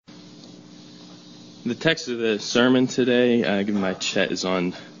The text of the sermon today, given my chat, is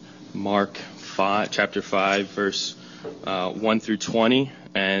on Mark 5, chapter 5, verse 1 through 20,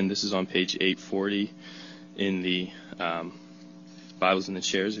 and this is on page 840 in the Bibles in the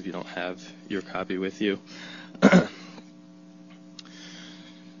chairs if you don't have your copy with you.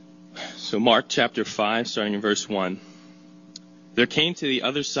 So Mark chapter 5, starting in verse 1. There came to the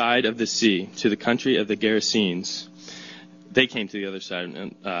other side of the sea, to the country of the Gerasenes. They came to the other side,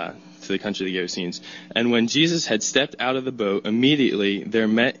 to the country of the Gerasenes. And when Jesus had stepped out of the boat, immediately there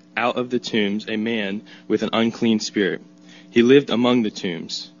met out of the tombs a man with an unclean spirit. He lived among the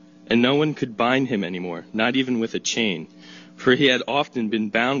tombs, and no one could bind him anymore, not even with a chain. For he had often been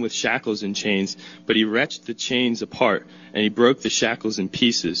bound with shackles and chains, but he wrenched the chains apart, and he broke the shackles in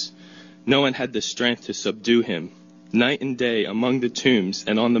pieces. No one had the strength to subdue him. Night and day among the tombs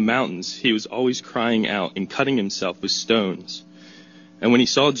and on the mountains he was always crying out and cutting himself with stones. And when he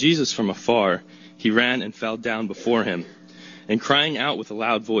saw Jesus from afar, he ran and fell down before him. And crying out with a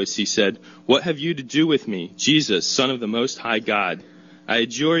loud voice, he said, "What have you to do with me, Jesus, Son of the Most High God? I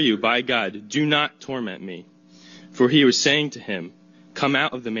adjure you by God, do not torment me." For he was saying to him, "Come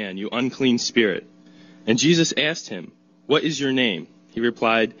out of the man, you unclean spirit." And Jesus asked him, "What is your name?" He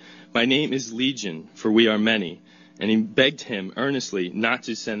replied, "My name is Legion, for we are many." And he begged him earnestly not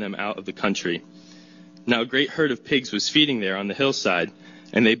to send them out of the country. Now a great herd of pigs was feeding there on the hillside,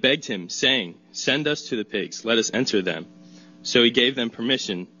 and they begged him, saying, "Send us to the pigs, let us enter them." So he gave them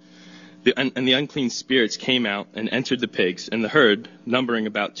permission. And the unclean spirits came out and entered the pigs, and the herd, numbering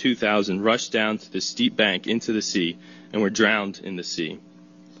about 2,000, rushed down to the steep bank into the sea, and were drowned in the sea.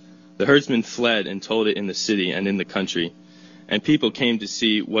 The herdsmen fled and told it in the city and in the country, and people came to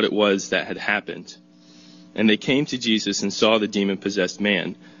see what it was that had happened. And they came to Jesus and saw the demon-possessed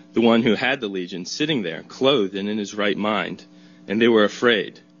man, the one who had the legion, sitting there, clothed and in his right mind. And they were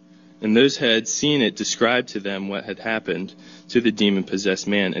afraid. And those who had seen it described to them what had happened to the demon-possessed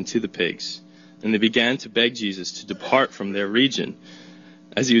man and to the pigs. And they began to beg Jesus to depart from their region.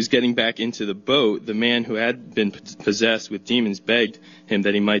 As he was getting back into the boat, the man who had been possessed with demons begged him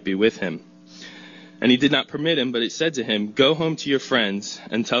that he might be with him. And he did not permit him, but it said to him, "Go home to your friends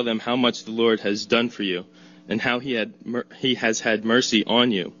and tell them how much the Lord has done for you, and how he has had mercy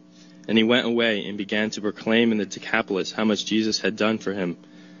on you." And he went away and began to proclaim in the Decapolis how much Jesus had done for him,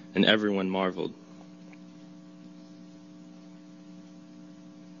 and everyone marveled.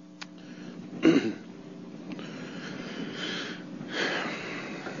 Good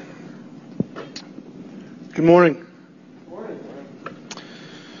morning.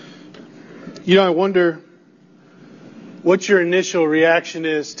 You know, I wonder what your initial reaction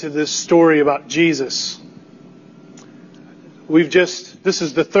is to this story about Jesus. This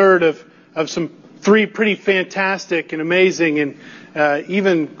is the third of some three pretty fantastic and amazing and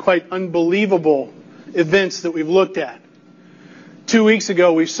even quite unbelievable events that we've looked at. 2 weeks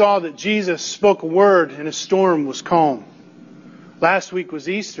ago, we saw that Jesus spoke a word and a storm was calm. Last week was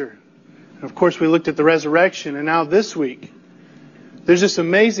Easter. And of course, we looked at the resurrection. And now this week, there's this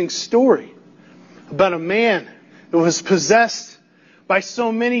amazing story about a man that was possessed by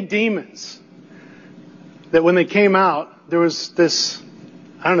so many demons that when they came out, there was this,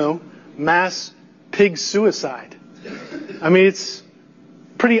 mass pig suicide. I mean, it's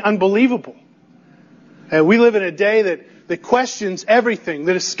pretty unbelievable. And we live in a day that questions everything,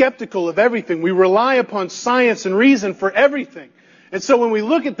 that is skeptical of everything. We rely upon science and reason for everything. And so when we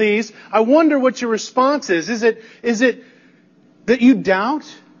look at these, I wonder what your response is. Is it that you doubt?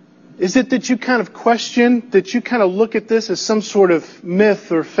 Is it that you kind of question, that you kind of look at this as some sort of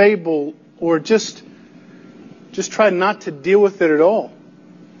myth or fable, or just try not to deal with it at all?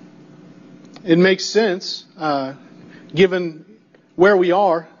 It makes sense, given where we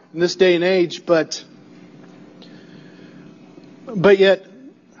are in this day and age, but yet,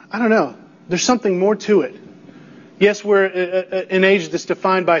 I don't know, there's something more to it. Yes, we're an age that's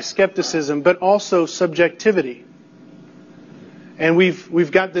defined by skepticism, but also subjectivity. And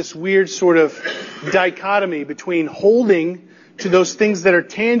we've got this weird sort of dichotomy between holding to those things that are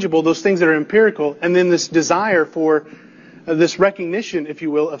tangible, those things that are empirical, and then this desire for this recognition, if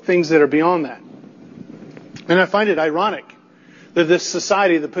you will, of things that are beyond that. And I find it ironic that this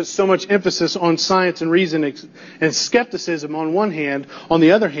society that puts so much emphasis on science and reason and skepticism on one hand, on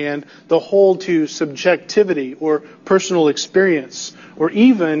the other hand, the hold to subjectivity or personal experience or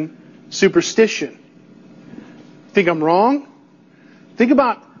even superstition. Think I'm wrong? Think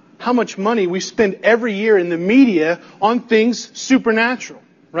about how much money we spend every year in the media on things supernatural,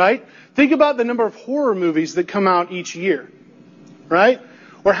 right? Think about the number of horror movies that come out each year, right?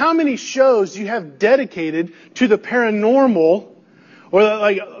 Or how many shows you have dedicated to the paranormal Or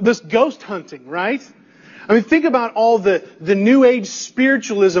like this ghost hunting, right? I mean, think about all the New Age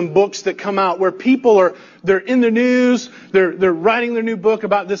spiritualism books that come out where people they're in the news, they're writing their new book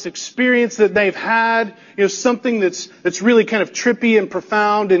about this experience that they've had, something that's really kind of trippy and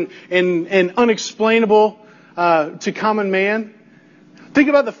profound and unexplainable to common man. Think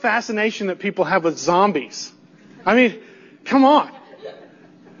about the fascination that people have with zombies. I mean, come on.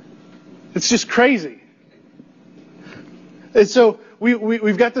 It's just crazy. And so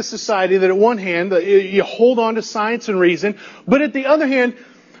we've got this society that at one hand, you hold on to science and reason, but at the other hand,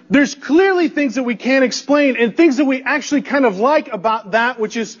 there's clearly things that we can't explain and things that we actually kind of like about that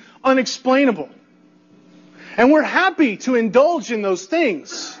which is unexplainable. And we're happy to indulge in those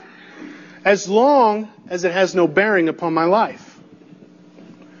things as long as it has no bearing upon my life.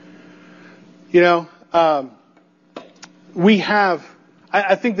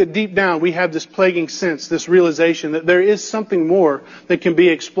 I think that deep down we have this plaguing sense, this realization that there is something more that can be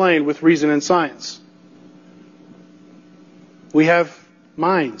explained with reason and science. We have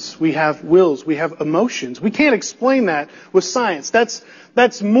minds, we have wills, we have emotions. We can't explain that with science.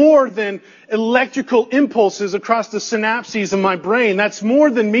 That's more than electrical impulses across the synapses of my brain. That's more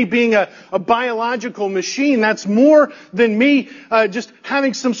than me being a biological machine. That's more than me just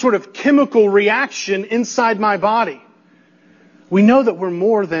having some sort of chemical reaction inside my body. We know that we're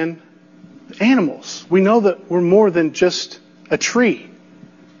more than animals. We know that we're more than just a tree.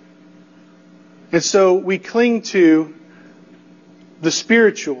 And so we cling to the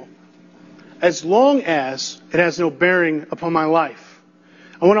spiritual as long as it has no bearing upon my life.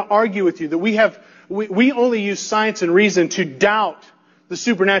 I want to argue with you that we only use science and reason to doubt the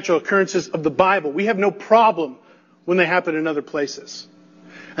supernatural occurrences of the Bible. We have no problem when they happen in other places.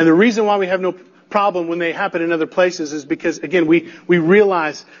 And the reason why we have no problem when they happen in other places is because, again, we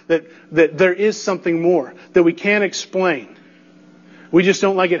realize that there is something more that we can't explain. We just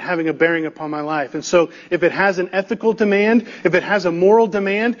don't like it having a bearing upon my life. And so if it has an ethical demand, if it has a moral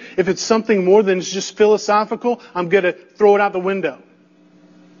demand, if it's something more than just philosophical, I'm going to throw it out the window.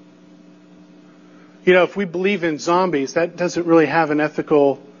 If we believe in zombies, that doesn't really have an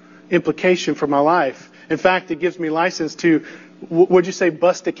ethical implication for my life. In fact, it gives me license to, would you say,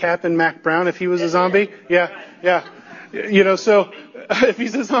 bust a Captain Mac Brown if he was a zombie? Yeah. So if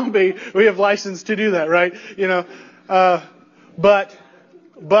he's a zombie, we have license to do that, right?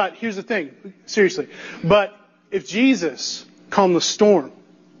 But here's the thing, seriously. But if Jesus calmed the storm,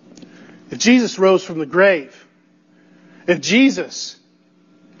 if Jesus rose from the grave, if Jesus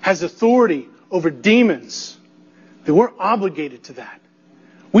has authority over demons, then we're obligated to that.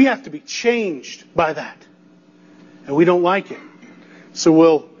 We have to be changed by that. And we don't like it. So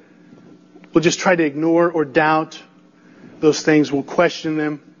we'll just try to ignore or doubt those things. We'll question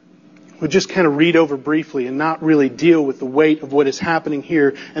them. We'll just kind of read over briefly and not really deal with the weight of what is happening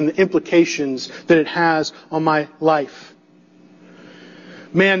here and the implications that it has on my life.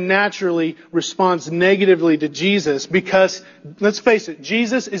 Man naturally responds negatively to Jesus because, let's face it,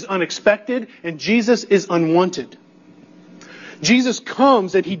 Jesus is unexpected and Jesus is unwanted. Jesus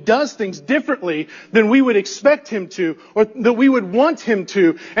comes and He does things differently than we would expect Him to or that we would want Him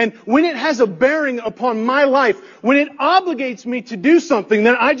to. And when it has a bearing upon my life, when it obligates me to do something,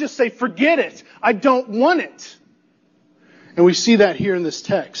 then I just say, forget it. I don't want it. And we see that here in this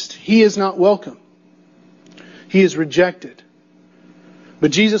text. He is not welcome. He is rejected. But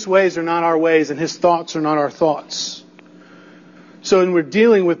Jesus' ways are not our ways and His thoughts are not our thoughts. So when we're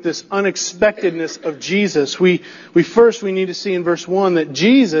dealing with this unexpectedness of Jesus, we need to see in verse 1 that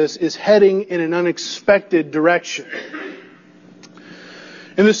Jesus is heading in an unexpected direction.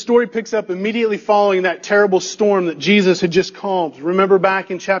 And this story picks up immediately following that terrible storm that Jesus had just calmed. Remember back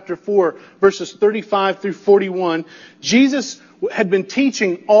in chapter 4, verses 35 through 41, Jesus had been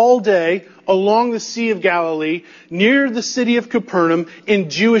teaching all day along the Sea of Galilee, near the city of Capernaum, in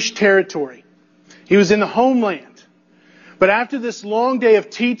Jewish territory. He was in the homeland. But after this long day of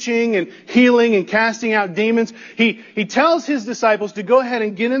teaching and healing and casting out demons, he tells His disciples to go ahead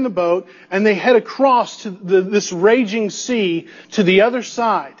and get in the boat, and they head across to this raging sea to the other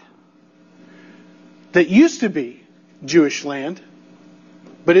side that used to be Jewish land,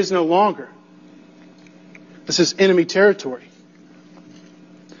 but is no longer. This is enemy territory.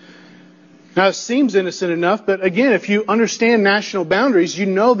 Now, it seems innocent enough, but again, if you understand national boundaries, you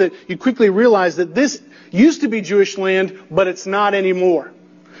know that you quickly realize that this used to be Jewish land, but it's not anymore.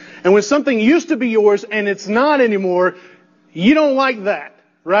 And when something used to be yours and it's not anymore, you don't like that,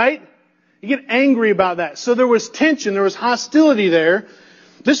 right? You get angry about that. So there was tension, there was hostility there.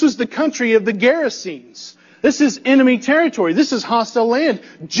 This was the country of the Gerasenes. This is enemy territory. This is hostile land.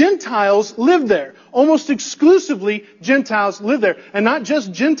 Gentiles live there. Almost exclusively Gentiles live there. And not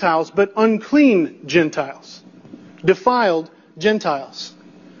just Gentiles, but unclean Gentiles. Defiled Gentiles.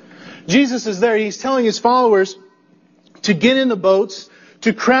 Jesus is there. He's telling his followers to get in the boats,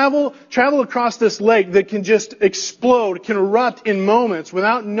 to travel across this lake that can just explode, can erupt in moments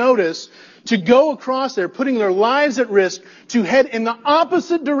without notice, to go across there, putting their lives at risk, to head in the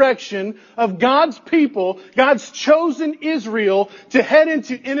opposite direction of God's people, God's chosen Israel, to head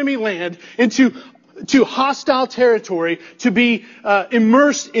into enemy land, into hostile territory, to be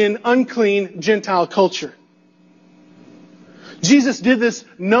immersed in unclean Gentile culture. Jesus did this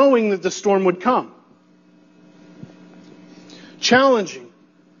knowing that the storm would come, challenging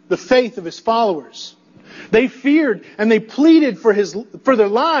the faith of his followers. They feared and they pleaded for their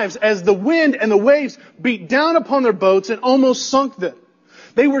lives as the wind and the waves beat down upon their boats and almost sunk them.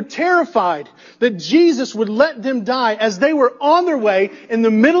 They were terrified that Jesus would let them die as they were on their way in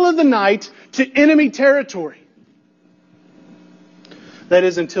the middle of the night to enemy territory. That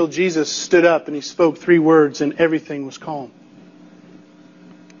is until Jesus stood up and he spoke 3 words and everything was calm.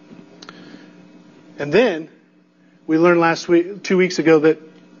 And then we learned 2 weeks ago,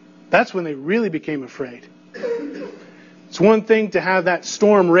 that's when they really became afraid. It's one thing to have that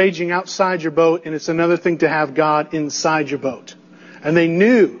storm raging outside your boat, and it's another thing to have God inside your boat. And they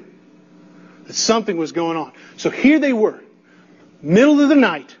knew that something was going on. So here they were, middle of the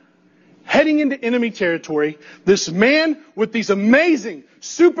night, heading into enemy territory. This man with these amazing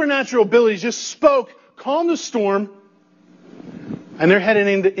supernatural abilities just spoke, calmed the storm, and they're heading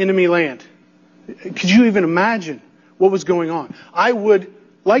into enemy land. Could you even imagine what was going on? I would,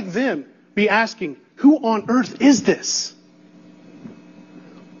 like them, be asking, who on earth is this?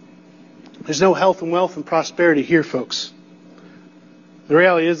 There's no health and wealth and prosperity here, folks. The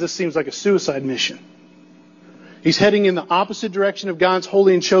reality is this seems like a suicide mission. He's heading in the opposite direction of God's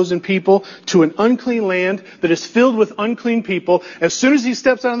holy and chosen people to an unclean land that is filled with unclean people. As soon as he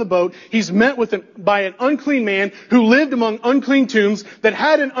steps out of the boat, he's met by an unclean man who lived among unclean tombs, that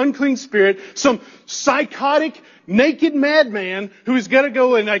had an unclean spirit, some psychotic, naked madman who's got to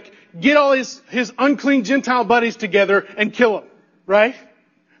go and get all his unclean Gentile buddies together and kill him. Right?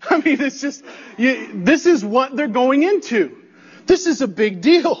 I mean, it's just, this is what they're going into. This is a big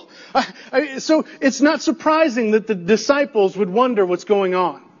deal. So it's not surprising that the disciples would wonder what's going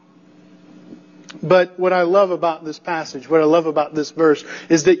on. But what I love about this passage, what I love about this verse,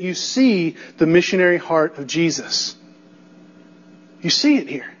 is that you see the missionary heart of Jesus. You see it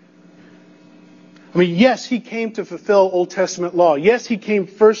here. I mean, yes, he came to fulfill Old Testament law. Yes, he came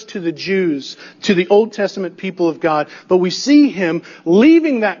first to the Jews, to the Old Testament people of God. But we see him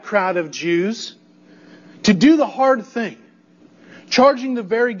leaving that crowd of Jews to do the hard thing, charging the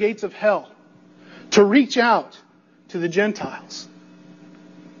very gates of hell, to reach out to the Gentiles.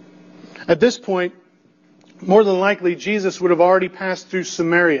 At this point, more than likely, Jesus would have already passed through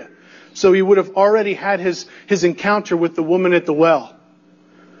Samaria. So he would have already had his encounter with the woman at the well.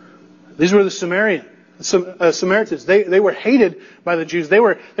 These were the Samaritans. They were hated by the Jews. They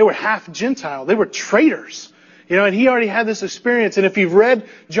were half Gentile. They were traitors. And he already had this experience. And if you've read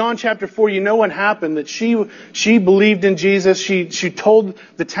John chapter 4, you know what happened. That she believed in Jesus. She told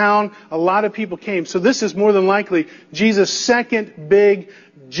the town. A lot of people came. So this is more than likely Jesus' second big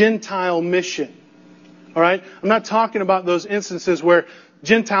Gentile mission. All right? I'm not talking about those instances where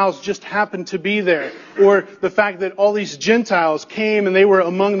Gentiles just happened to be there, or the fact that all these Gentiles came and they were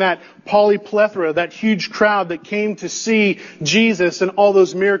among that polyplethora, that huge crowd that came to see Jesus and all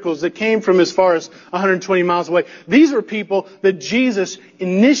those miracles that came from as far as 120 miles away. These are people that Jesus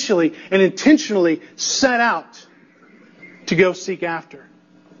initially and intentionally set out to go seek after.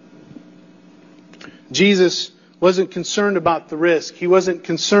 Jesus wasn't concerned about the risk. He wasn't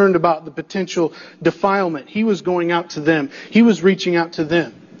concerned about the potential defilement. He was going out to them. He was reaching out to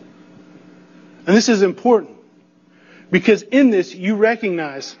them. And this is important, because in this you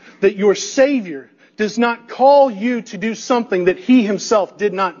recognize that your Savior does not call you to do something that He Himself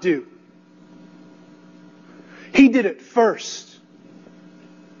did not do. He did it first.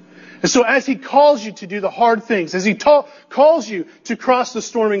 And so as He calls you to do the hard things, as He calls you to cross the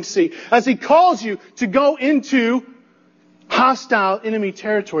storming sea, as He calls you to go into hostile enemy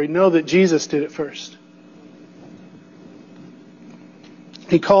territory, know that Jesus did it first.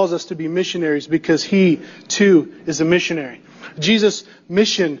 He calls us to be missionaries because He, too, is a missionary. Jesus'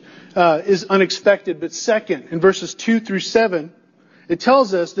 mission is unexpected, but second, in verses 2 through 7, it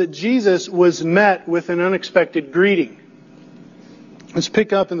tells us that Jesus was met with an unexpected greeting. Let's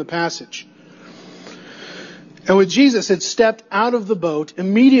pick up in the passage. And when Jesus had stepped out of the boat,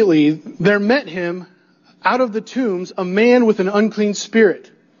 immediately there met him out of the tombs a man with an unclean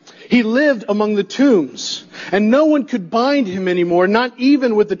spirit. He lived among the tombs, and no one could bind him anymore, not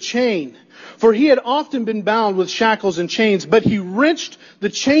even with a chain. For he had often been bound with shackles and chains, but he wrenched the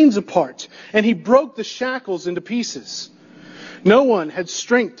chains apart, and he broke the shackles into pieces. No one had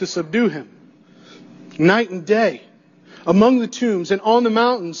strength to subdue him. Night and day, among the tombs and on the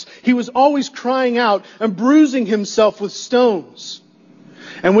mountains, he was always crying out and bruising himself with stones.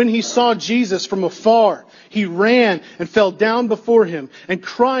 And when he saw Jesus from afar, he ran and fell down before him, and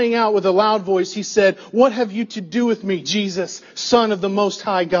crying out with a loud voice, he said, "What have you to do with me, Jesus, Son of the Most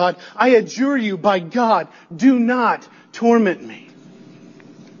High God? I adjure you by God, do not torment me."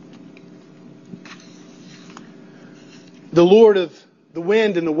 The Lord of the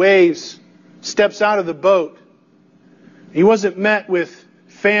wind and the waves steps out of the boat. He wasn't met with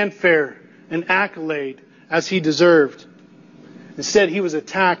fanfare and accolade as he deserved. Instead, he was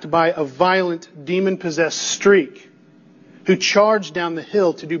attacked by a violent, demon-possessed streak who charged down the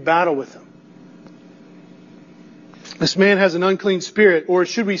hill to do battle with him. This man has an unclean spirit, or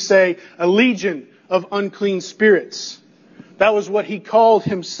should we say, a legion of unclean spirits. That was what he called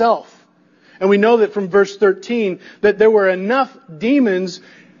himself. And we know that from verse 13 that there were enough demons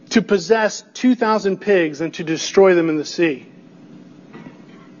to possess 2,000 pigs and to destroy them in the sea.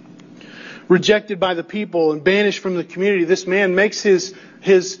 Rejected by the people and banished from the community, this man makes his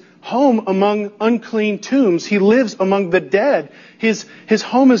home among unclean tombs. He lives among the dead. His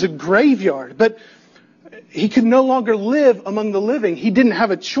home is a graveyard. But he could no longer live among the living. He didn't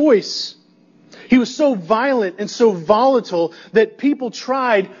have a choice. He was so violent and so volatile that people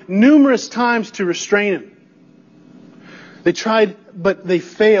tried numerous times to restrain him. They tried, but they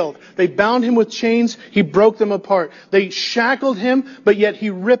failed. They bound him with chains. He broke them apart. They shackled him, but yet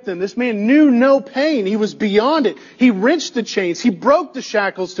he ripped them. This man knew no pain. He was beyond it. He wrenched the chains. He broke the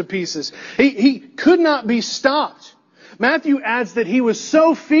shackles to pieces. He could not be stopped. Matthew adds that he was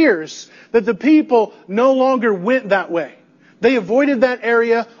so fierce that the people no longer went that way. They avoided that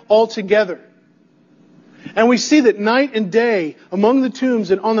area altogether. And we see that night and day, among the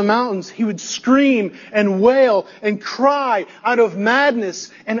tombs and on the mountains, he would scream and wail and cry out of madness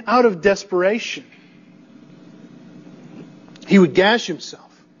and out of desperation. He would gash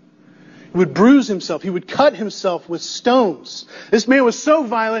himself. He would bruise himself. He would cut himself with stones. This man was so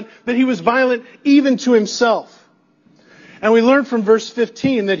violent that he was violent even to himself. And we learn from verse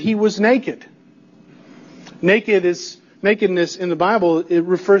 15 that he was naked. Nakedness in the Bible, it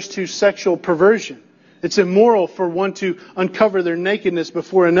refers to sexual perversion. It's immoral for one to uncover their nakedness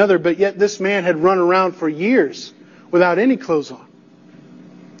before another, but yet this man had run around for years without any clothes on.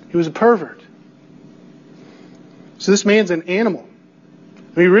 He was a pervert. So this man's an animal.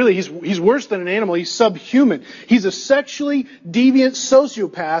 I mean, really, he's worse than an animal. He's subhuman. He's a sexually deviant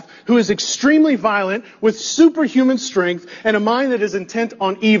sociopath who is extremely violent with superhuman strength and a mind that is intent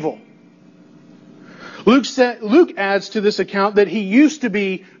on evil. Luke adds to this account that he used to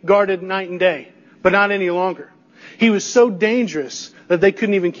be guarded night and day, but not any longer. He was so dangerous that they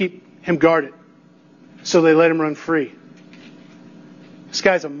couldn't even keep him guarded. So they let him run free. This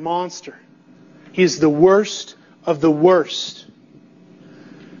guy's a monster. He's the worst of the worst.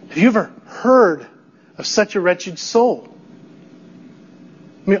 Have you ever heard of such a wretched soul?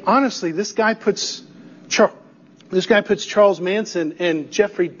 I mean, honestly, this guy puts Charles Manson and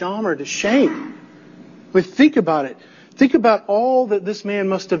Jeffrey Dahmer to shame. I mean, think about it. Think about all that this man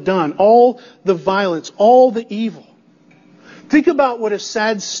must have done. All the violence, all the evil. Think about what a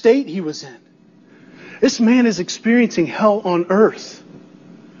sad state he was in. This man is experiencing hell on earth.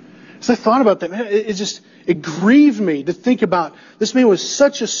 As I thought about that, man, it grieved me to think about this man was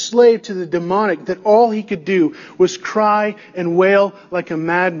such a slave to the demonic that all he could do was cry and wail like a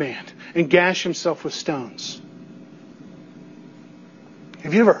madman and gash himself with stones.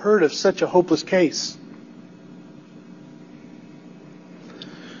 Have you ever heard of such a hopeless case?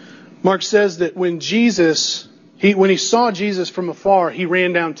 Mark says that when he saw Jesus from afar, he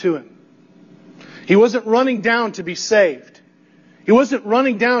ran down to him. He wasn't running down to be saved. He wasn't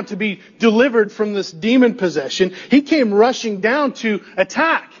running down to be delivered from this demon possession. He came rushing down to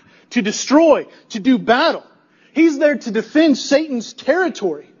attack, to destroy, to do battle. He's there to defend Satan's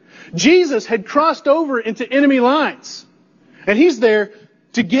territory. Jesus had crossed over into enemy lines, and he's there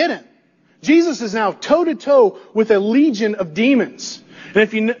to get him. Jesus is now toe-to-toe with a legion of demons. And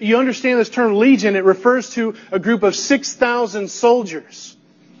if you understand this term legion, it refers to a group of 6,000 soldiers.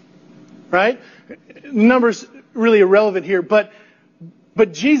 Right? Numbers really irrelevant here, but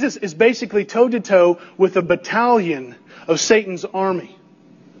Jesus is basically toe-to-toe with a battalion of Satan's army.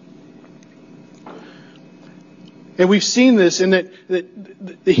 And we've seen this in that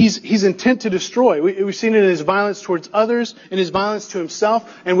he's intent to destroy. We've seen it in his violence towards others, in his violence to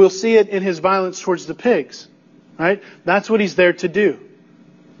himself, and we'll see it in his violence towards the pigs. Right? That's what he's there to do.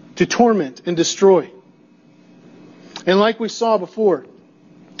 To torment and destroy. And like we saw before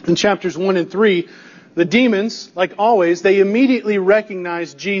in chapters 1 and 3, the demons, like always, they immediately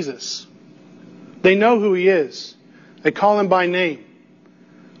recognize Jesus. They know who he is. They call him by name.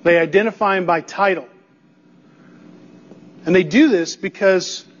 They identify him by title. And they do this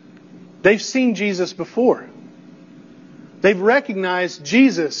because they've seen Jesus before. They've recognized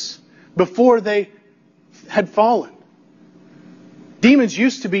Jesus before they had fallen. Demons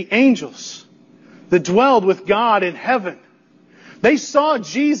used to be angels that dwelled with God in heaven. They saw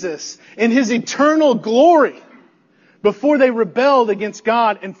Jesus in his eternal glory before they rebelled against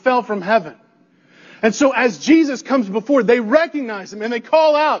God and fell from heaven. And so as Jesus comes before, they recognize him and they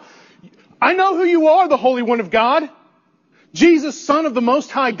call out, I know who you are, the Holy One of God. Jesus, Son of the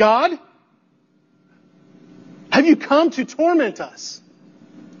Most High God. Have you come to torment us?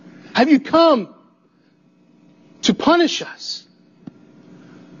 Have you come to punish us?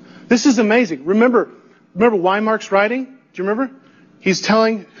 This is amazing. Remember why Mark's writing? Do you remember? He's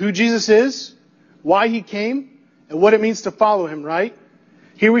telling who Jesus is, why he came, and what it means to follow him, right?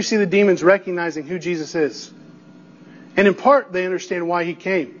 Here we see the demons recognizing who Jesus is. And in part, they understand why he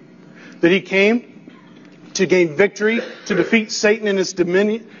came. That he came to gain victory, to defeat Satan and his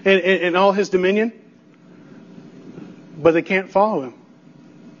dominion, and all his dominion. But they can't follow him.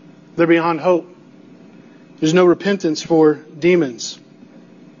 They're beyond hope. There's no repentance for demons.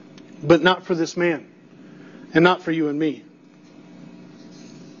 But not for this man. And not for you and me.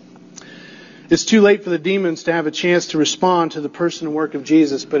 It's too late for the demons to have a chance to respond to the person and work of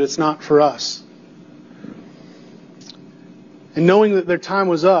Jesus, but it's not for us. And knowing that their time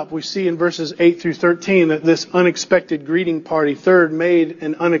was up, we see in verses 8 through 13 that this unexpected greeting party, third, made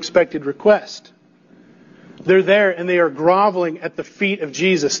an unexpected request. They're there and they are groveling at the feet of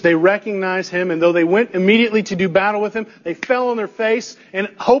Jesus. They recognize him, and though they went immediately to do battle with him, they fell on their face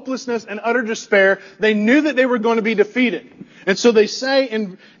in hopelessness and utter despair. They knew that they were going to be defeated. And so they say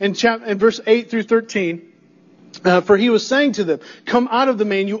in verse 8 through 13, for he was saying to them, come out of the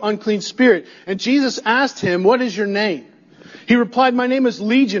man, you unclean spirit. And Jesus asked him, what is your name? He replied, my name is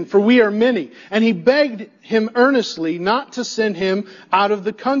Legion, for we are many. And he begged him earnestly not to send him out of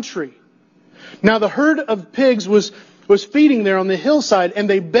the country. Now the herd of pigs was feeding there on the hillside, and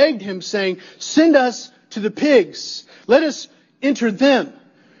they begged him, saying, send us to the pigs. Let us enter them.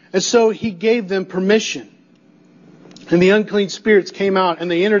 And so he gave them permission. And the unclean spirits came out,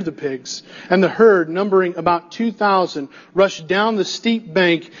 and they entered the pigs. And the herd, numbering about 2,000, rushed down the steep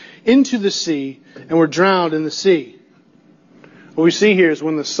bank into the sea and were drowned in the sea. What we see here is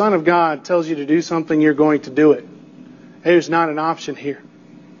when the Son of God tells you to do something, you're going to do it. There's not an option here.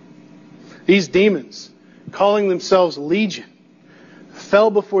 These demons, calling themselves Legion,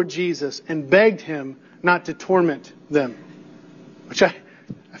 fell before Jesus and begged him not to torment them. Which I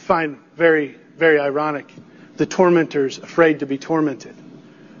find very, very ironic. The tormentors afraid to be tormented.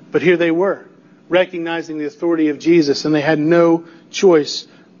 But here they were, recognizing the authority of Jesus, and they had no choice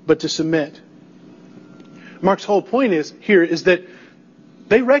but to submit. Mark's whole point is that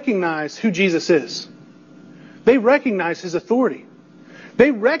they recognize who Jesus is. They recognize his authority. They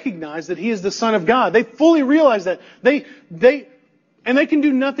recognize that he is the Son of God. They fully realize that. They can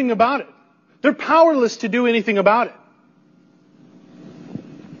do nothing about it. They're powerless to do anything about it.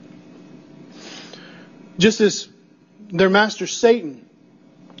 Just as their master Satan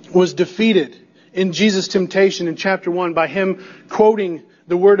was defeated in Jesus' temptation in chapter 1 by him quoting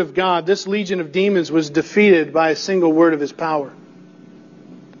the word of God, this legion of demons was defeated by a single word of his power.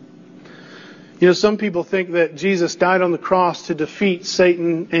 You know, some people think that Jesus died on the cross to defeat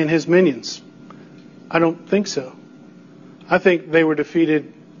Satan and his minions. I don't think so. I think they were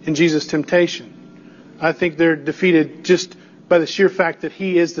defeated in Jesus' temptation. I think they're defeated just by the sheer fact that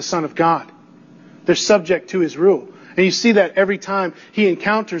he is the Son of God. They're subject to his rule. And you see that every time he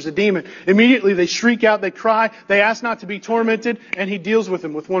encounters a demon. Immediately they shriek out, they cry, they ask not to be tormented, and he deals with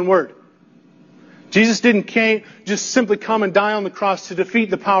them with one word. Jesus didn't just simply come and die on the cross to defeat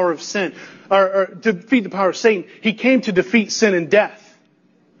the power of sin, or to defeat the power of Satan. He came to defeat sin and death.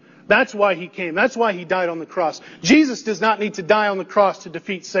 That's why he came. That's why he died on the cross. Jesus does not need to die on the cross to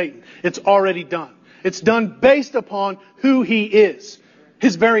defeat Satan. It's already done. It's done based upon who he is.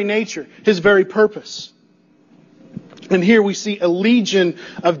 His very nature, his very purpose. And here we see a legion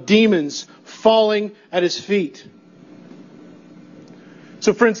of demons falling at his feet.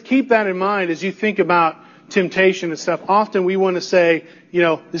 So friends, keep that in mind as you think about temptation and stuff. Often we want to say,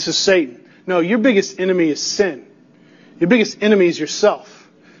 this is Satan. No, your biggest enemy is sin. Your biggest enemy is yourself.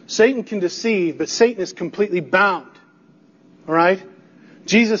 Satan can deceive, but Satan is completely bound. All right?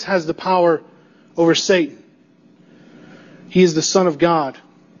 Jesus has the power over Satan. He is the Son of God.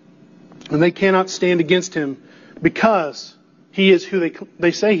 And they cannot stand against him because he is who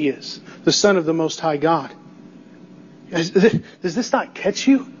they say he is. The Son of the Most High God. Does this not catch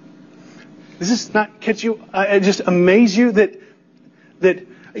you? Does this not catch you? Just amaze you that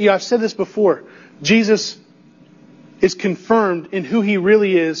I've said this before. Jesus is confirmed in who he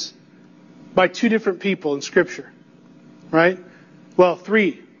really is by two different people in Scripture. Right? Well,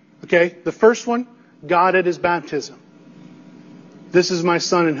 three. Okay? The first one, God at his baptism. This is my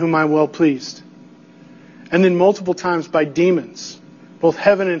Son in whom I'm well pleased. And then multiple times by demons. Both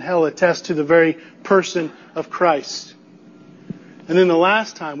heaven and hell attest to the very person of Christ. And then the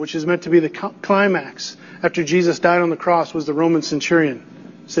last time, which is meant to be the climax, after Jesus died on the cross, was the Roman centurion.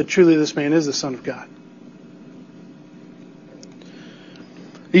 Said, truly this man is the Son of God.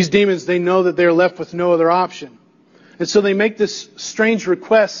 These demons, they know that they're left with no other option. And so they make this strange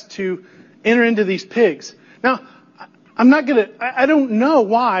request to enter into these pigs. Now, I don't know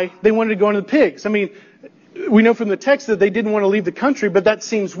why they wanted to go into the pigs. I mean, we know from the text that they didn't want to leave the country, but that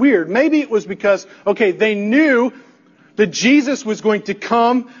seems weird. Maybe it was because, they knew that Jesus was going to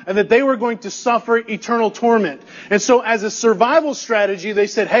come and that they were going to suffer eternal torment. And so as a survival strategy, they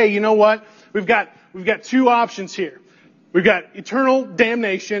said, hey, you know what? We've got two options here. We've got eternal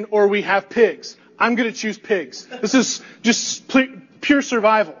damnation or we have pigs. I'm going to choose pigs. This is just pure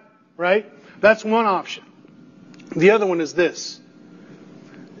survival, right? That's one option. The other one is this.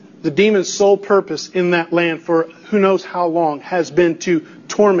 The demon's sole purpose in that land for who knows how long has been to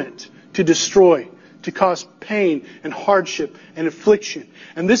torment, to destroy, to cause pain and hardship and affliction.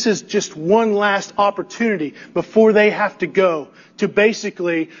 And this is just one last opportunity before they have to go to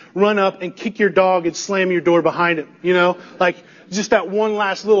basically run up and kick your dog and slam your door behind him. You know, like just that one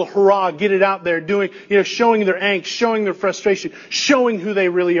last little hurrah, get it out there, doing, showing their angst, showing their frustration, showing who they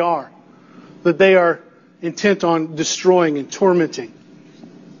really are. That they are intent on destroying and tormenting.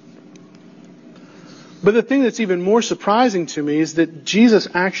 But the thing that's even more surprising to me is that Jesus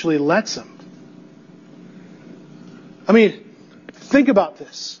actually lets them. I mean, think about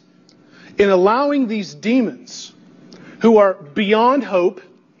this. In allowing these demons, who are beyond hope,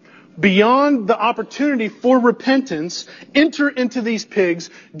 beyond the opportunity for repentance, enter into these pigs,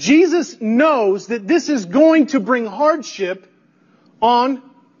 Jesus knows that this is going to bring hardship on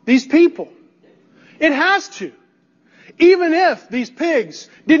these people. It has to. Even if these pigs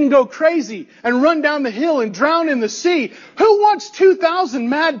didn't go crazy and run down the hill and drown in the sea, who wants 2,000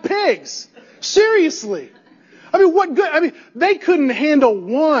 mad pigs? Seriously. I mean, what good? I mean, they couldn't handle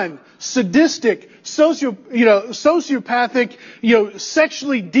one sadistic, sociopathic,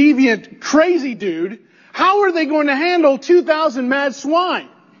 sexually deviant, crazy dude. How are they going to handle 2,000 mad swine?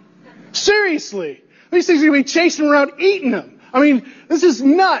 Seriously. These things are going to be chasing around eating them. I mean, this is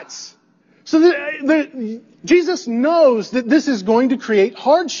nuts. So Jesus knows that this is going to create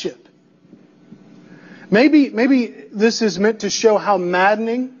hardship. Maybe this is meant to show how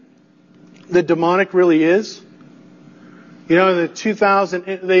maddening the demonic really is. They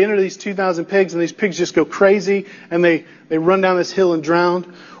enter these 2,000 pigs and these pigs just go crazy and they run down this hill and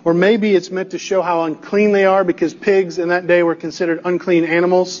drown. Or maybe it's meant to show how unclean they are because pigs in that day were considered unclean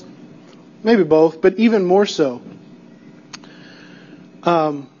animals. Maybe both, but even more so.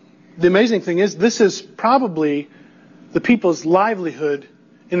 The amazing thing is this is probably the people's livelihood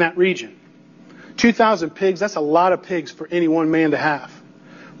in that region. 2,000 pigs, that's a lot of pigs for any one man to have.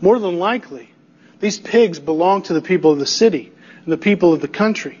 More than likely, these pigs belong to the people of the city and the people of the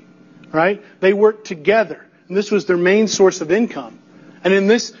country, right? They work together, and this was their main source of income. And in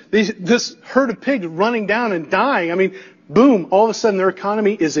this herd of pigs running down and dying, I mean, boom, all of a sudden their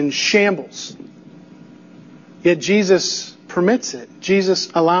economy is in shambles. Yet Jesus permits it.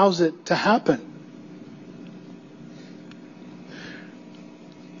 Jesus allows it to happen.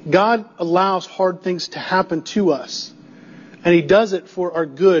 God allows hard things to happen to us. And He does it for our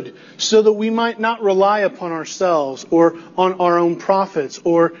good, so that we might not rely upon ourselves or on our own profits,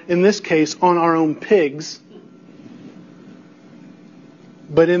 or in this case, on our own pigs,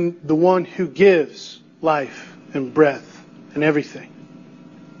 but in the one who gives life and breath and everything.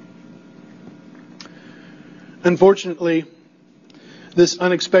 Unfortunately, this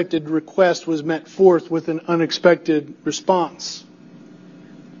unexpected request was met forth with an unexpected response.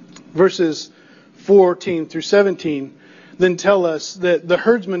 Verses 14 through 17 then tell us that the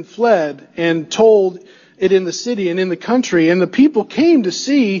herdsmen fled and told it in the city and in the country, and the people came to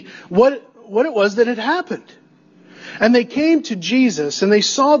see what it was that had happened. And they came to Jesus, and they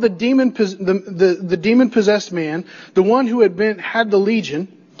saw the demon-possessed man, the one who had the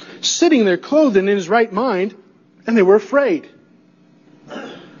legion, sitting there clothed and in his right mind, and they were afraid.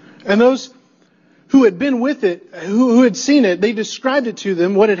 And those who had been with it, who had seen it, they described it to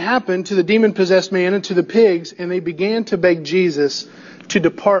them, what had happened to the demon-possessed man and to the pigs, and they began to beg Jesus to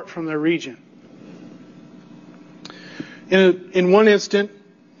depart from their region. In one instant,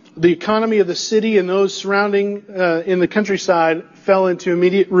 the economy of the city and those surrounding in the countryside fell into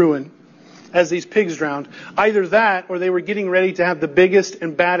immediate ruin as these pigs drowned. Either that, or they were getting ready to have the biggest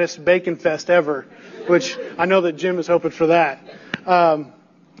and baddest bacon fest ever, which I know that Jim is hoping for that.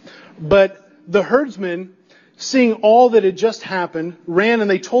 But the herdsmen, seeing all that had just happened, ran and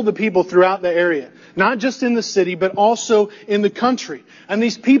they told the people throughout the area, not just in the city, but also in the country. And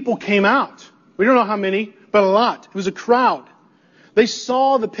these people came out. We don't know how many, but a lot. It was a crowd. They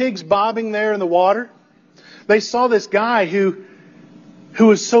saw the pigs bobbing there in the water. They saw this guy who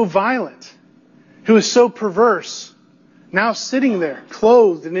was so violent, who was so perverse, now sitting there,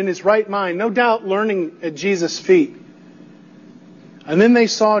 clothed and in his right mind, no doubt learning at Jesus' feet. And then they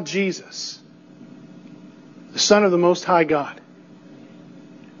saw Jesus, the Son of the Most High God.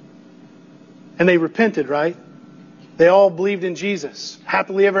 And they repented, right? They all believed in Jesus.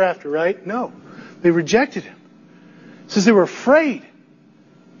 Happily ever after, right? No. They rejected Him. It says they were afraid.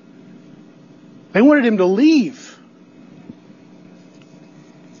 They wanted Him to leave.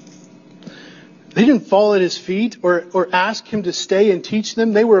 They didn't fall at His feet or ask Him to stay and teach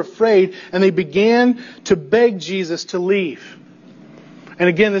them. They were afraid, and they began to beg Jesus to leave. And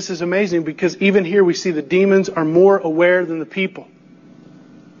again, this is amazing because even here we see the demons are more aware than the people.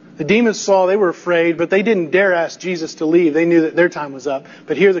 The demons saw, they were afraid, but they didn't dare ask Jesus to leave. They knew that their time was up.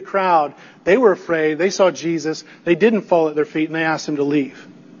 But here the crowd, they were afraid. They saw Jesus. They didn't fall at their feet, and they asked Him to leave.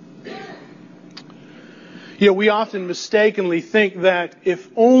 You know, we often mistakenly think that if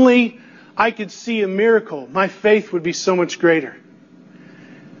only I could see a miracle, my faith would be so much greater.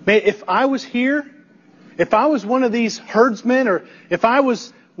 Man, if I was here, if I was one of these herdsmen, or if I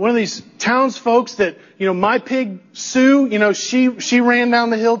was one of these townsfolk that, my pig Sue, she ran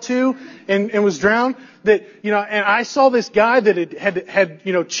down the hill too and was drowned. That, and I saw this guy that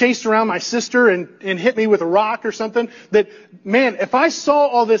had chased around my sister and hit me with a rock or something. That, man, if I saw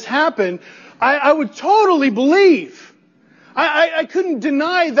all this happen, I would totally believe. I couldn't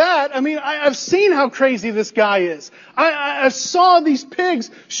deny that. I mean, I've seen how crazy this guy is. I saw these pigs.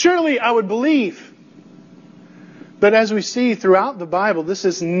 Surely I would believe. But as we see throughout the Bible, this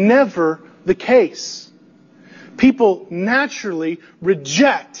is never the case. People naturally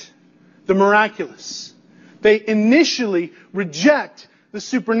reject the miraculous. They initially reject the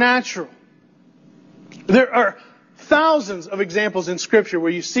supernatural. There are thousands of examples in Scripture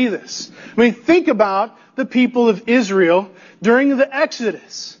where you see this. I mean, think about the people of Israel during the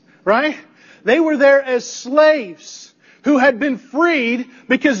Exodus, right? They were there as slaves who had been freed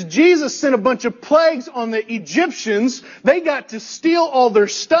because Jesus sent a bunch of plagues on the Egyptians. They got to steal all their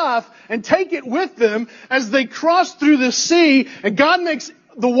stuff and take it with them as they crossed through the sea, and God makes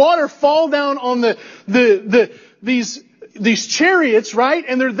the water fall down on these chariots, right?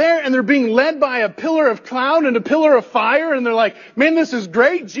 And they're there and they're being led by a pillar of cloud and a pillar of fire, and they're like, man, this is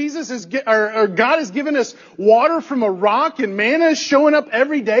great. God has given us water from a rock, and manna is showing up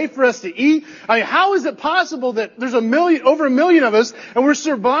every day for us to eat. I mean, how is it possible that there's over 1 million of us and we're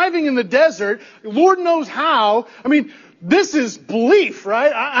surviving in the desert? Lord knows how. I mean, this is belief,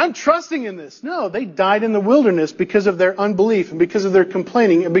 right? I'm trusting in this. No, they died in the wilderness because of their unbelief and because of their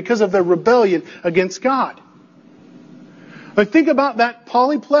complaining and because of their rebellion against God. But think about that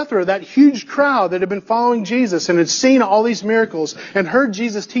polyplethora, that huge crowd that had been following Jesus and had seen all these miracles and heard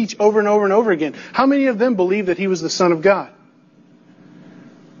Jesus teach over and over and over again. How many of them believed that He was the Son of God?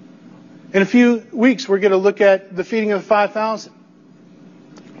 In a few weeks, we're going to look at the feeding of the 5,000.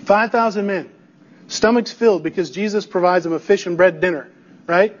 5,000 men. Stomachs filled because Jesus provides them a fish and bread dinner.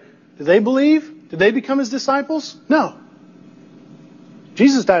 Right? Did they believe? Did they become His disciples? No.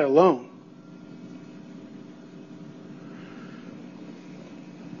 Jesus died alone.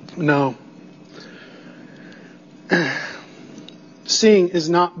 No. Seeing is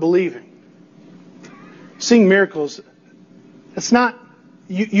not believing. Seeing miracles, it's not,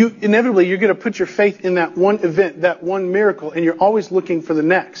 you inevitably you're going to put your faith in that one event, that one miracle, and you're always looking for the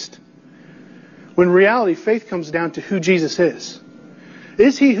next. When in reality, faith comes down to who Jesus is.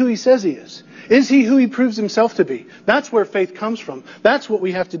 Is He who He says He is? Is He who He proves Himself to be? That's where faith comes from. That's what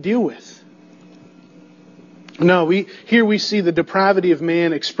we have to deal with. No, here we see the depravity of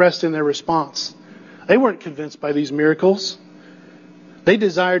man expressed in their response. They weren't convinced by these miracles. They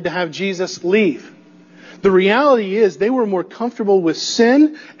desired to have Jesus leave. The reality is they were more comfortable with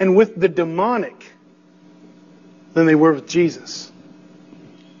sin and with the demonic than they were with Jesus.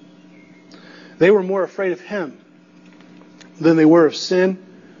 They were more afraid of Him than they were of sin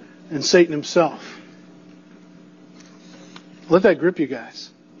and Satan himself. Let that grip you guys.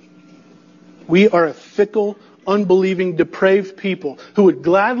 We are a fickle, unbelieving, depraved people who would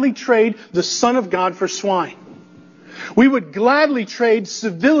gladly trade the Son of God for swine. We would gladly trade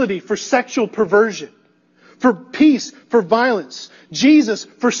civility for sexual perversion, for peace for violence, Jesus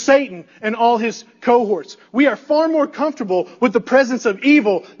for Satan and all his cohorts. We are far more comfortable with the presence of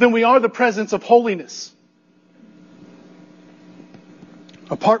evil than we are the presence of holiness.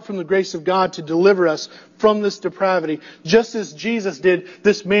 Apart from the grace of God to deliver us from this depravity, just as Jesus did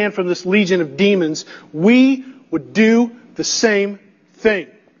this man from this legion of demons, we would do the same thing.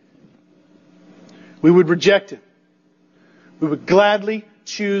 We would reject Him. We would gladly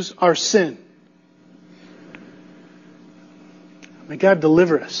choose our sin. May God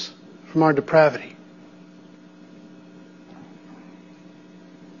deliver us from our depravity.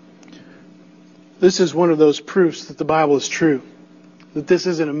 This is one of those proofs that the Bible is true. That this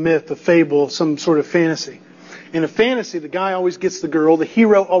isn't a myth, a fable, some sort of fantasy. In a fantasy, the guy always gets the girl, the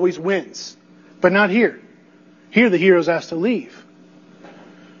hero always wins. But not here. Here the hero's asked to leave.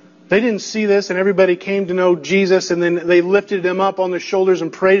 They didn't see this and everybody came to know Jesus and then they lifted Him up on their shoulders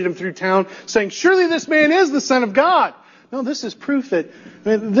and paraded Him through town saying, surely this man is the Son of God. No, this is proof that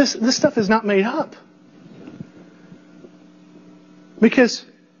this stuff is not made up. Because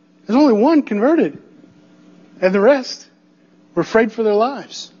there's only one converted and the rest were afraid for their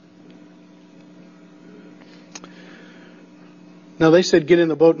lives. Now they said, get in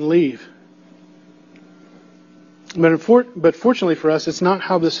the boat and leave. But fortunately for us, it's not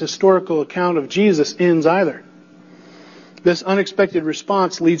how this historical account of Jesus ends either. This unexpected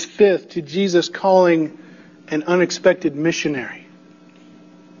response leads fifth to Jesus calling an unexpected missionary.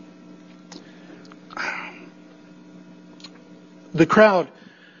 The crowd,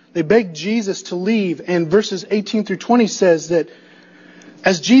 they begged Jesus to leave, and verses 18 through 20 says that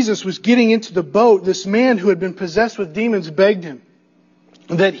as Jesus was getting into the boat, this man who had been possessed with demons begged Him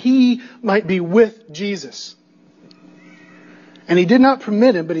that he might be with Jesus. And He did not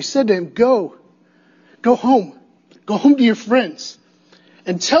permit him, but He said to him, Go home to your friends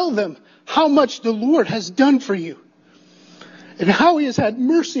and tell them how much the Lord has done for you and how He has had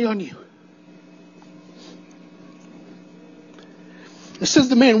mercy on you. It says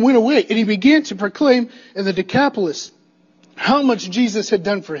the man went away and he began to proclaim in the Decapolis how much Jesus had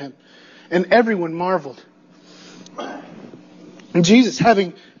done for him. And everyone marveled. And Jesus,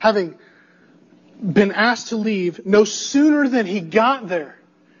 having been asked to leave, no sooner than He got there,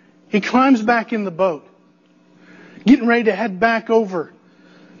 He climbs back in the boat, getting ready to head back over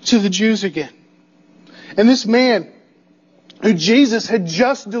to the Jews again. And this man, who Jesus had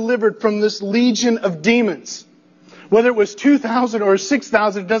just delivered from this legion of demons, whether it was 2,000 or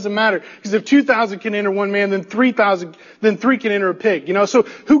 6,000, it doesn't matter. Because if 2,000 can enter one man, then 3,000, then 3 can enter a pig. So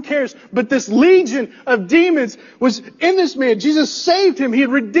who cares? But this legion of demons was in this man. Jesus saved him. He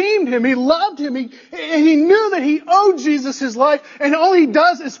had redeemed him. He loved him. And he knew that he owed Jesus his life. And all he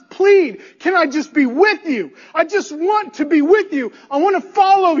does is plead, can I just be with you? I just want to be with you. I want to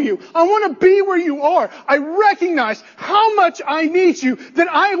follow you. I want to be where you are. I recognize how much I need you, that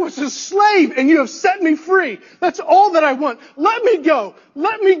I was a slave and you have set me free. That's all that I want. Let me go.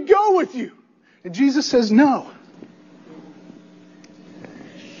 Let me go with you. And Jesus says no.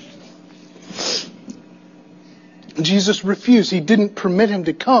 Jesus refused. He didn't permit him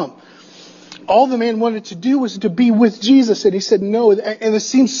to come. All the man wanted to do was to be with Jesus. And He said no. And it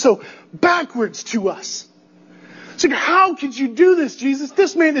seems so backwards to us. It's like, how could you do this, Jesus?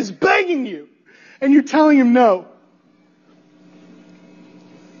 This man is begging you. And you're telling him no.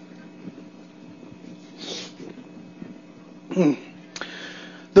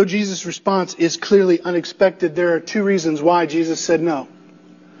 Though Jesus' response is clearly unexpected, there are 2 reasons why Jesus said no.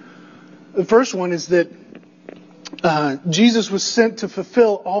 The first one is that Jesus was sent to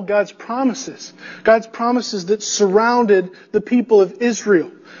fulfill all God's promises. God's promises that surrounded the people of Israel.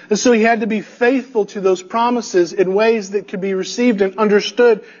 And so He had to be faithful to those promises in ways that could be received and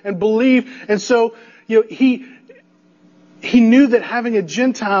understood and believed. And so, He knew that having a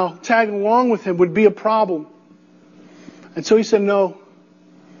Gentile tagging along with Him would be a problem. And so He said, no,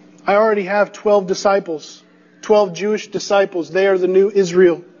 I already have 12 disciples, 12 Jewish disciples. They are the new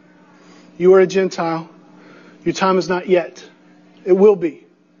Israel. You are a Gentile. Your time is not yet. It will be,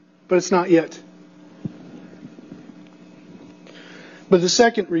 but it's not yet. But the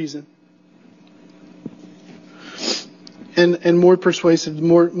second reason, and more persuasive,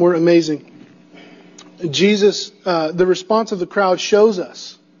 more amazing, the response of the crowd shows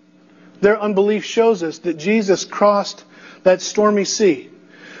us, their unbelief shows us that Jesus crossed that stormy sea,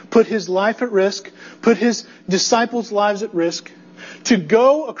 put his life at risk, put his disciples' lives at risk, to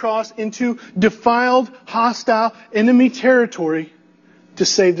go across into defiled, hostile, enemy territory to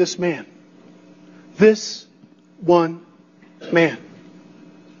save this man. This one man.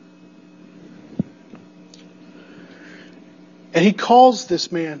 And he calls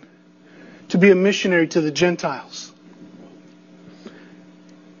this man to be a missionary to the Gentiles.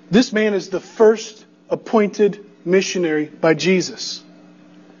 This man is the first appointed missionary by Jesus.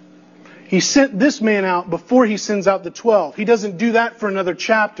 He sent this man out before he sends out the 12. He doesn't do that for another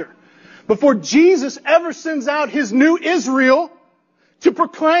chapter. Before Jesus ever sends out his new Israel to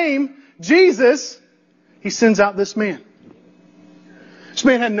proclaim Jesus, he sends out this man. This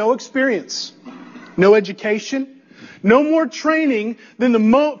man had no experience, no education, no more training than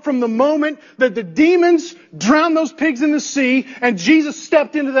from the moment that the demons drowned those pigs in the sea and Jesus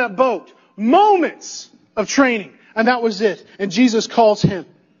stepped into that boat. Moments of training. And that was it. And Jesus calls him.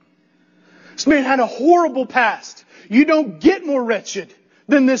 This man had a horrible past. You don't get more wretched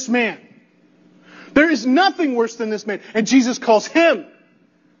than this man. There is nothing worse than this man. And Jesus calls him. He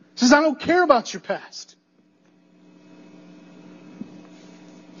says, I don't care about your past.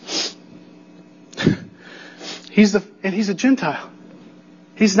 He's a Gentile.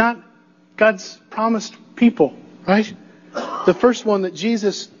 He's not God's promised people, right? The first one that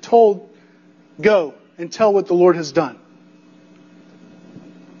Jesus told, go and tell what the Lord has done.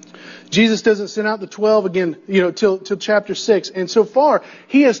 Jesus doesn't send out the 12 again, till chapter 6. And so far,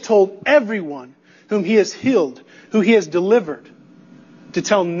 he has told everyone whom he has healed, who he has delivered, to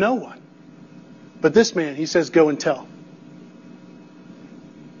tell no one. But this man, he says, go and tell.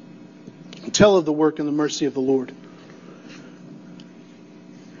 Tell of the work and the mercy of the Lord.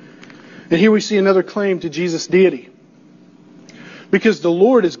 And here we see another claim to Jesus' deity. Because the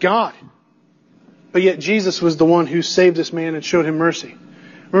Lord is God. But yet Jesus was the one who saved this man and showed him mercy.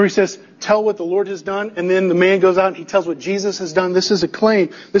 Remember he says, tell what the Lord has done. And then the man goes out and he tells what Jesus has done. This is a claim.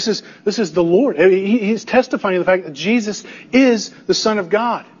 This is the Lord. He's testifying to the fact that Jesus is the Son of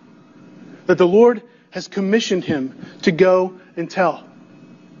God. That the Lord has commissioned him to go and tell.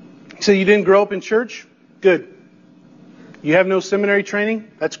 So you didn't grow up in church? Good. You have no seminary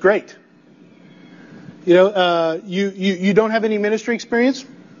training? That's great. You don't have any ministry experience?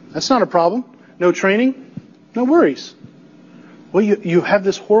 That's not a problem. No training? No worries. Well, you have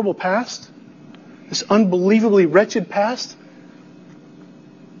this horrible past? This unbelievably wretched past?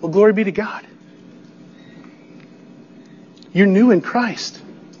 Well, glory be to God. You're new in Christ.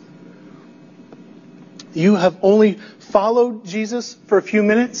 You have only followed Jesus for a few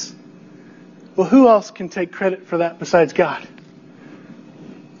minutes? Well, who else can take credit for that besides God?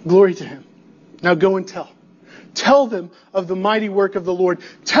 Glory to Him. Now go and tell. Tell them of the mighty work of the Lord.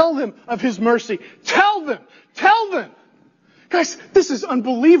 Tell them of His mercy. Tell them. Tell them. Guys, this is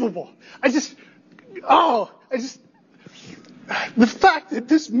unbelievable. The fact that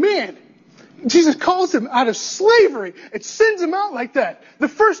this man, Jesus calls him out of slavery and sends him out like that. The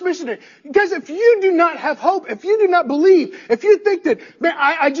first missionary. Guys, if you do not have hope, if you do not believe, if you think that, man,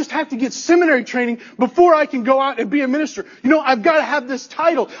 I just have to get seminary training before I can go out and be a minister. I've got to have this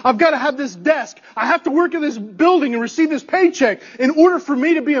title. I've got to have this desk. I have to work in this building and receive this paycheck in order for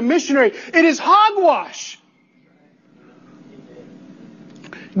me to be a missionary. It is hogwash.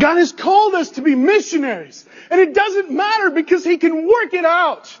 God has called us to be missionaries. And it doesn't matter because He can work it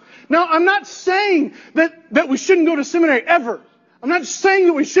out. Now, I'm not saying that we shouldn't go to seminary ever. I'm not saying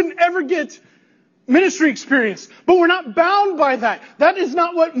that we shouldn't ever get ministry experience. But we're not bound by that. That is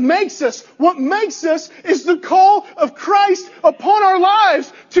not what makes us. What makes us is the call of Christ upon our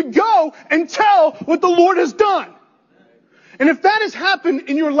lives to go and tell what the Lord has done. And if that has happened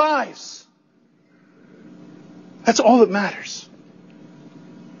in your lives, that's all that matters.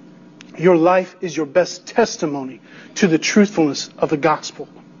 Your life is your best testimony to the truthfulness of the gospel.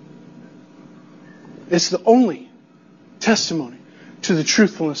 It's the only testimony to the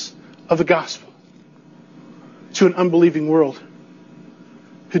truthfulness of the gospel to an unbelieving world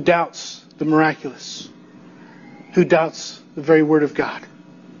who doubts the miraculous, who doubts the very word of God.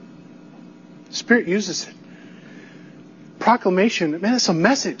 The Spirit uses it. Proclamation, man, it's a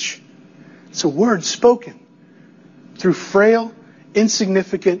message. It's a word spoken through frail,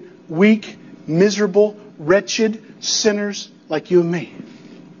 insignificant, weak, miserable, wretched sinners like you and me.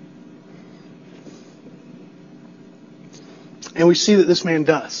 And we see that this man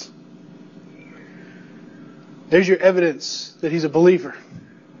does. There's your evidence that he's a believer.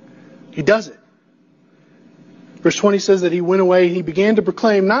 He does it. Verse 20 says that he went away and he began to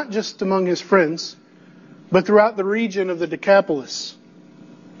proclaim, not just among his friends, but throughout the region of the Decapolis,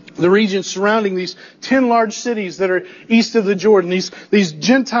 the region surrounding these 10 large cities that are east of the Jordan, these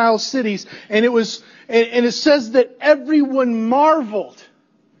Gentile cities. And it says that everyone marveled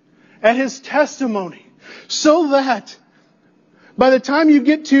at his testimony, so that by the time you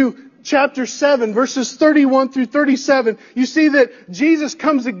get to chapter 7, verses 31 through 37, you see that Jesus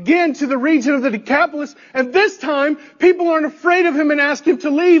comes again to the region of the Decapolis, and this time people aren't afraid of him and ask him to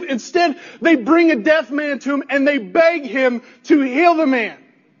leave. Instead, they bring a deaf man to him and they beg him to heal the man.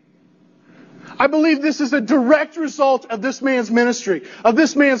 I believe this is a direct result of this man's ministry, of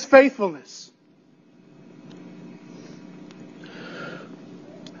this man's faithfulness.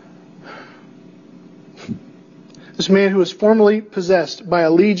 This man who was formerly possessed by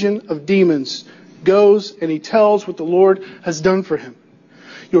a legion of demons goes and he tells what the Lord has done for him.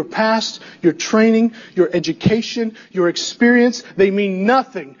 Your past, your training, your education, your experience, they mean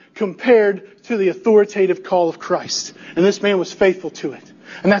nothing compared to the authoritative call of Christ. And this man was faithful to it.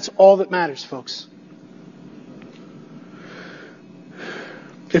 And that's all that matters, folks.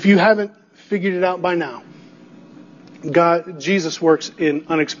 If you haven't figured it out by now, Jesus works in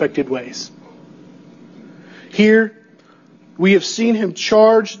unexpected ways. Here, we have seen him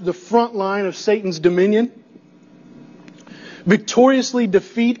charge the front line of Satan's dominion, victoriously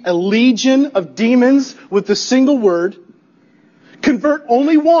defeat a legion of demons with a single word, convert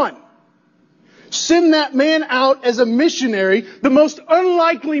only one, send that man out as a missionary, the most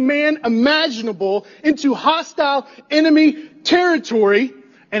unlikely man imaginable, into hostile enemy territory,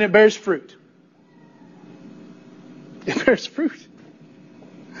 and it bears fruit. It bears fruit.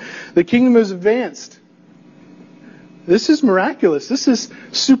 The kingdom has advanced. This is miraculous. This is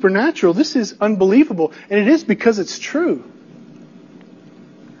supernatural. This is unbelievable. And it is because it's true.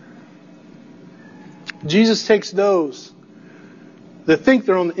 Jesus takes those that think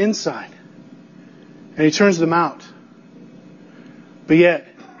they're on the inside and he turns them out. But yet,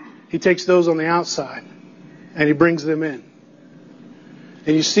 he takes those on the outside and he brings them in.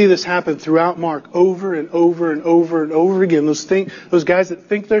 And you see this happen throughout Mark over and over and over and over again. Those guys that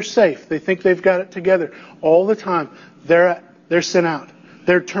think they're safe, they think they've got it together, all the time, they're sent out.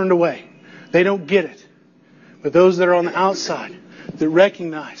 They're turned away. They don't get it. But those that are on the outside, that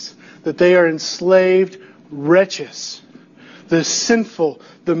recognize that they are enslaved wretches, the sinful,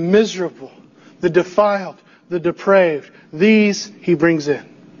 the miserable, the defiled, the depraved, these he brings in.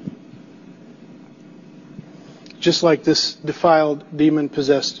 Just like this defiled,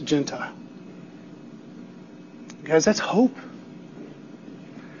 demon-possessed Gentile. Guys, that's hope.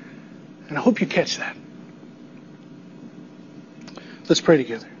 And I hope you catch that. Let's pray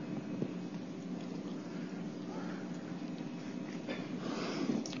together.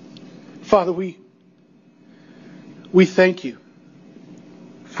 Father, we thank you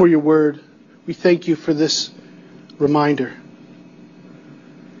for your word. We thank you for this reminder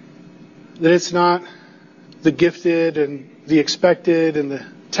that it's not the gifted and the expected and the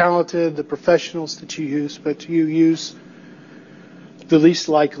talented, the professionals that you use, but you use the least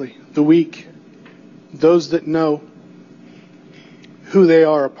likely, the weak, those that know who they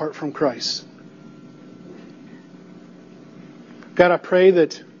are apart from Christ. God, I pray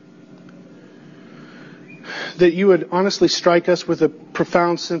that you would honestly strike us with a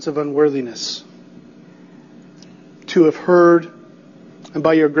profound sense of unworthiness to have heard and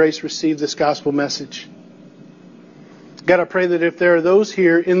by your grace received this gospel message. God, I pray that if there are those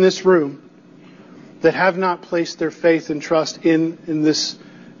here in this room that have not placed their faith and trust in this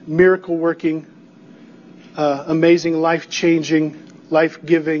miracle-working, amazing, life-changing,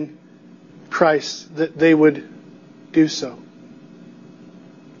 life-giving Christ, that they would do so.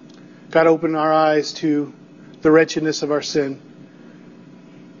 God, open our eyes to the wretchedness of our sin,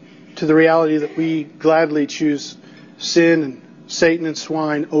 to the reality that we gladly choose sin and Satan and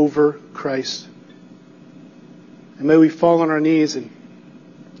swine over Christ. And may we fall on our knees in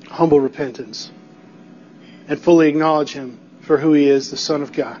humble repentance and fully acknowledge Him for who He is, the Son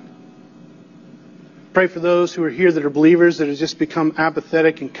of God. Pray for those who are here that are believers that have just become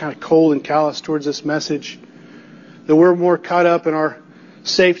apathetic and kind of cold and callous towards this message. That we're more caught up in our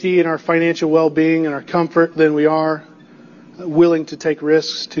safety and our financial well-being and our comfort than we are willing to take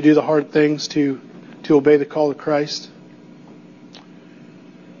risks, to do the hard things, to obey the call of Christ.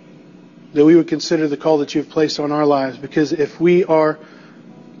 That we would consider the call that you've placed on our lives, because if we are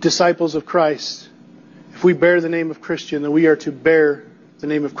disciples of Christ, if we bear the name of Christian, then we are to bear the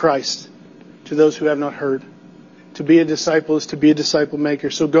name of Christ to those who have not heard. To be a disciple is to be a disciple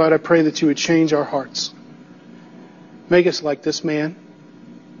maker. So God, I pray that you would change our hearts. Make us like this man.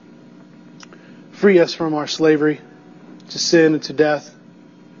 Free us from our slavery to sin and to death.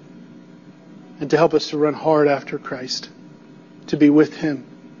 and to help us to run hard after Christ, to be with Him.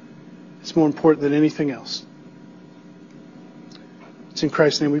 It's more important than anything else. It's in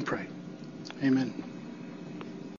Christ's name we pray. Amen.